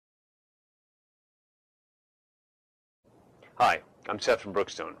Hi, I'm Seth from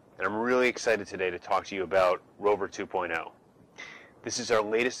Brookstone, and I'm really excited today to talk to you about Rover 2.0. This is our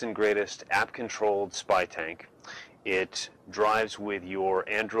latest and greatest app-controlled spy tank. It drives with your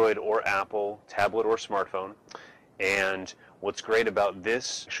Android or Apple tablet or smartphone, and what's great about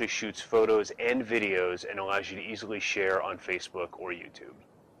this, it actually shoots photos and videos and allows you to easily share on Facebook or YouTube.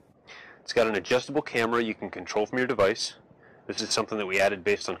 It's got an adjustable camera you can control from your device. This is something that we added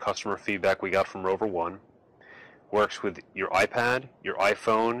based on customer feedback we got from Rover 1. Works with your iPad, your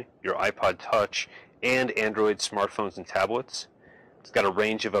iPhone, your iPod Touch, and Android smartphones and tablets. It's got a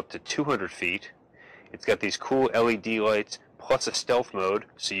range of up to 200 feet. It's got these cool LED lights plus a stealth mode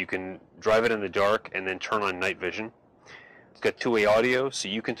so you can drive it in the dark and then turn on night vision. It's got two-way audio so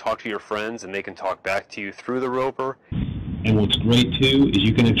you can talk to your friends and they can talk back to you through the Rover. And what's great too is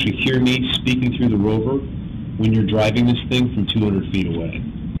you can actually hear me speaking through the Rover when you're driving this thing from 200 feet away.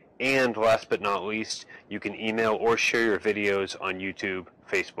 And last but not least, you can email or share your videos on YouTube,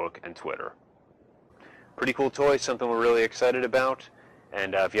 Facebook, and Twitter. Pretty cool toy, something we're really excited about.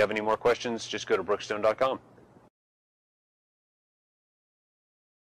 And if you have any more questions, just go to brookstone.com.